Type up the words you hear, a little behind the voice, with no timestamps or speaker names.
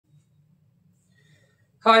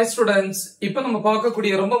Hi students, இப்போ நம்ம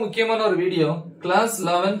பார்க்கக்கூடிய ரொம்ப முக்கியமான ஒரு வீடியோ கிளாஸ்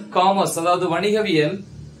 11 காமர்ஸ் அதாவது வணிகவியல்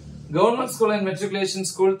government school and matriculation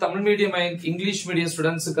school Tamil medium and English medium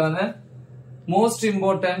ஸ்டூடெண்ட்ஸ்க்கான most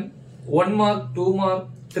important 1 mark 2 mark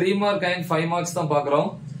 3 mark and 5 marks தான்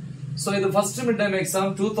பார்க்கறோம். சோ இது ஃபர்ஸ்ட் மிட் டைம்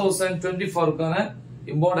எக்ஸாம் 2024 க்கான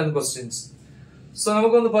இம்பார்ட்டன்ட் क्वेश्चंस. சோ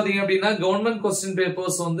நமக்கு வந்து பாத்தீங்க அப்படினா கவர்மெண்ட் क्वेश्चन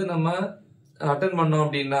பேப்பர்ஸ் வந்து நம்ம அட்டெண்ட் பண்ணோம்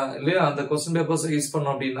அப்படினா இல்லையா அந்த क्वेश्चन பேப்பர்ஸ் யூஸ்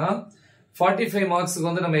பண்ணோம் அப்படினா 45 மார்க்ஸ்க்கு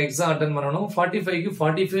வந்து நம்ம எக்ஸாம் அட்டெண்ட் பண்ணனும். 45 க்கு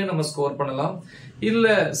 45 நம்ம ஸ்கோர் பண்ணலாம். இல்ல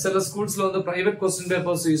சில ஸ்கூல்ஸ்ல வந்து பிரைவேட் क्वेश्चन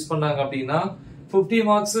பேப்பர்ஸ் யூஸ் பண்ணாங்க அப்படினா 50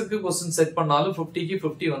 மார்க்ஸ்க்கு क्वेश्चन செட் பண்ணாலும் 50 க்கு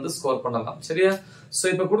 50 வந்து ஸ்கோர் பண்ணலாம். சரியா? சோ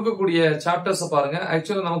இப்போ கொடுக்கக்கூடிய சாப்டர்ஸ் பாருங்க.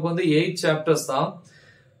 एक्चुअली நமக்கு வந்து 8 சாப்டர்ஸ் தான்.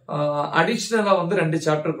 அடிஷனலா வந்து 2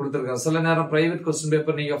 சாப்டர் கொடுத்திருக்காங்க. சில நேரம் பிரைவேட் क्वेश्चन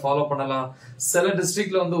பேப்பர் நீங்க ஃபாலோ பண்ணலாம். சில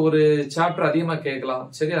டிஸ்ட்ரிக்ட்ல வந்து ஒரு சாப்டர் அதிகமா கேட்கலாம்.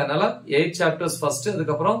 சரி, அதனால 8 சாப்டர்ஸ் ஃபர்ஸ்ட்,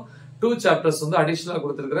 அதுக்கு அப்புறம் 2 சாப்டர்ஸ் வந்து அடிஷனலா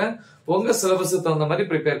கொடுத்திருக்கேன். உங்க சிலபஸ்க்கு தகுந்த மாதிரி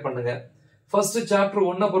ப்ரிப்பேர் பண்ணுங்க. ஃபர்ஸ்ட் சாப்டர்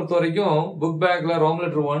 1 பொறுத்த வரைக்கும் புக் பேக்ல ரோம்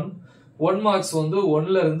லெட்டர் 1 மார்க்ஸ் வந்து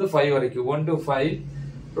 1ல இருந்து 5 வரைக்கும் 1 to 5.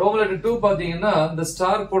 ரோம் லெட்டர் 2 பாத்தீங்கன்னா இந்த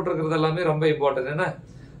ஸ்டார் போட்டுக்கிறது எல்லாமே ரொம்ப இம்பார்ட்டன்ட். என்ன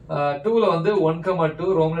 2ல வந்து 1,2,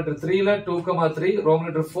 ரோம் லெட்டர் 3ல 2,3, ரோம்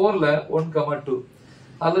லெட்டர் 4ல 1,2.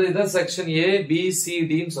 அல்லது இத section A B C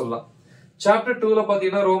D ன்னு சொல்லலாம். சாப்டர் 2ல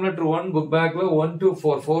பாத்தீங்கன்னா ரோம் லெட்டர் 1 புக் பேக்ல 1 to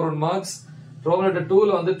 4 1 மார்க்ஸ். ரோம் லெட்டர் 2ல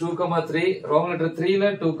வந்து 2,3, ரோம் லெட்டர் 3ல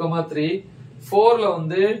 2,3, 4ல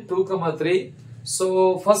வந்து 2,3. சோ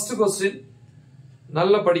ஃபர்ஸ்ட் क्वेश्चन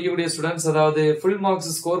நல்ல படிக்கக்கூடிய ஸ்டூடண்ட்ஸ், அதாவது ஃபுல்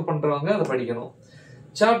மார்க்ஸ் ஸ்கோர் பண்றவங்க அதை படிக்கணும்.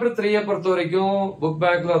 சாப்டர் 3 பொறுத்த வரைக்கும் புக்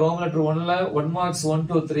பேக்ல Rome letter 1ல 1 marks 1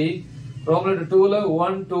 to 3, Rome letter 2ல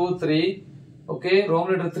 1 2 3, okay, Rome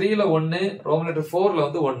letter 3ல 1, Rome letter 4ல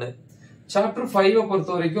வந்து 1. சாப்டர் 5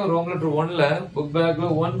 பொறுத்த வரைக்கும் ரோம் லெட்டர் 1ல புக் பேக்ல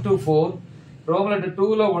 1 to 4, Rome letter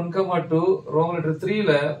 2ல 1,2, Rome letter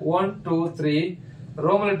 3ல 1 2 3,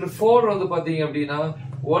 Rome letter 4 வந்து பாத்தீங்க அப்படினா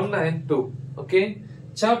 1 and 2. ஓகே,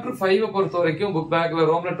 சாப்டர் 5 பொறுத்த வரைக்கும் புக் பேக்ல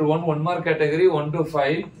Rome letter 1 mark category 1 to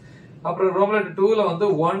 5, அப்புறம் ரோம் லெட்டர் 2ல வந்து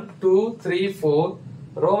 1 2 3 4,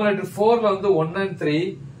 ரோம் லெட்டர் 4ல வந்து 1 and 3,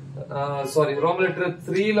 சாரி ரோம் லெட்டர்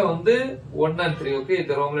 3ல வந்து 1 and 3. ஓகே,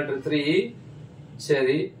 இது ரோம் லெட்டர் 3.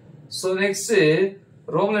 சரி, சோ நெக்ஸ்ட்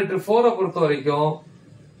ரோம் லெட்டர் 4 பொறுத்த வரைக்கும்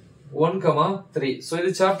 1,3. சோ இது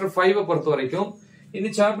சாப்டர் 5 பொறுத்த வரைக்கும். இந்த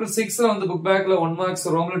சாப்டர் 6ல வந்து புக் பேக்ல 1 marks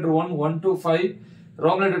Rome letter 1 1 to 5,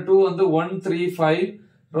 Rome letter 2 வந்து 1 3 5,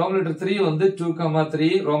 ரோம் லெட்டர் 3 வந்து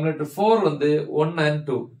 2,3, ரோம் லெட்டர் 4 வந்து 1 and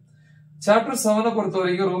 2. சாப்டர் 7 பொறுத்த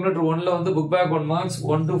வரைக்கும் ரோம் லெட்டர் 1ல வந்து book back 1 marks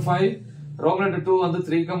 1 to 5, Rome letter 2 வந்து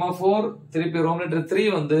 3,4, திருப்பி ரோம் லெட்டர் 3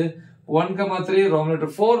 வந்து 1,3, ரோம்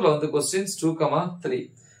லெட்டர் 4ல வந்து क्वेश्चंस 2,3.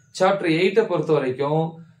 சாப்டர் 8 பொறுத்த வரைக்கும்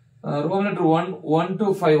Rome letter 1 to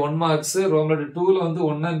 5 1 marks, Rome letter 2ல வந்து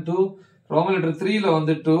 1 and 2, ரோம் லெட்டர் 3ல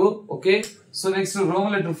வந்து 2. Okay, so next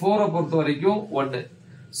Rome letter 4 பொறுத்த வரைக்கும் 1.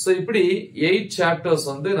 சோ இப்படி 8 சாப்டர்ஸ்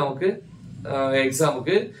வந்து நமக்கு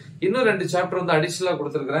எக்ஸாமுக்கு. இன்னும் 2 சாப்டர் வந்து அடிஷனலா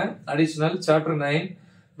கொடுத்திருக்கேன். Additional chapter 9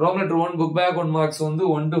 Rome letter 1 book back 1 marks வந்து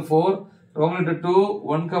 1 to 4, Rome letter 2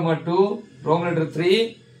 1,2, Rome letter 3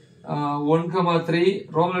 1,3,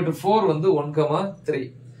 Rome letter 4 வந்து 1,3.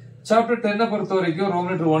 சாப்டர் 10 பொறுத்த வரைக்கும் ரோம்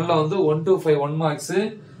லெட்டர் 1ல வந்து 1 to 5 1 marks,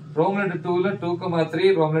 Rome letter 2ல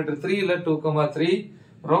 2,3, Rome letter 3ல 2,3,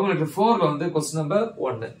 Rome letter 4ல வந்து क्वेश्चन நம்பர்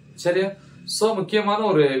 1. சரியா? சோ முக்கியமான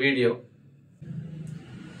ஒரு வீடியோ.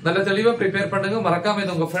 நல்ல தெளிவா ப்ரிப்பேர் பண்ணுங்க. மறக்காம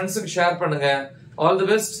இத உங்க ஃப்ரெண்ட்ஸ்க்கு ஷேர் பண்ணுங்க. All the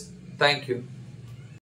best. Thank you.